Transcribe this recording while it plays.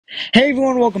Hey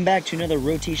everyone, welcome back to another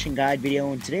rotation guide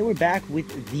video, and today we're back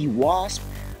with the Wasp.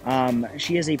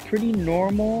 She has a pretty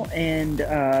normal and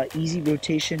easy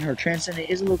rotation. Her transcendent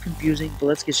is a little confusing, but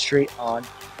let's get straight on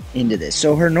into this.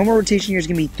 So her normal rotation here is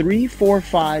going to be 3, 4,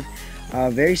 5.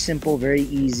 Very simple, very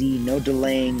easy, no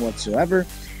delaying whatsoever.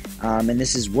 And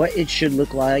this is what it should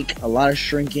look like. A lot of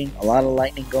shrinking, a lot of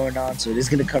lightning going on, so it is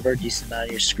going to cover a decent amount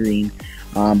of your screen.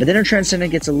 But then our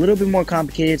transcendent gets a little bit more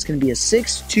complicated. It's going to be a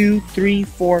 6, 2, 3,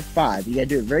 4, 5. You got to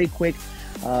do it very quick.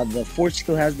 The fourth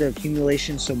skill has the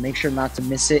accumulation, so make sure not to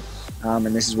miss it. And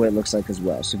this is what it looks like as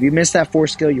well. So if you miss that fourth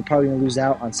skill, you're probably going to lose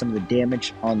out on some of the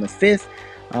damage on the fifth.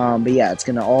 But yeah, it's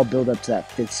going to all build up to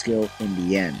that fifth skill in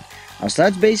the end. So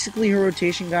that's basically her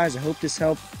rotation, guys. I hope this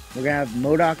helped. We're going to have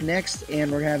MODOK next,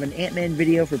 and we're going to have an Ant-Man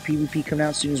video for PvP coming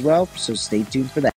out soon as well, so stay tuned for that.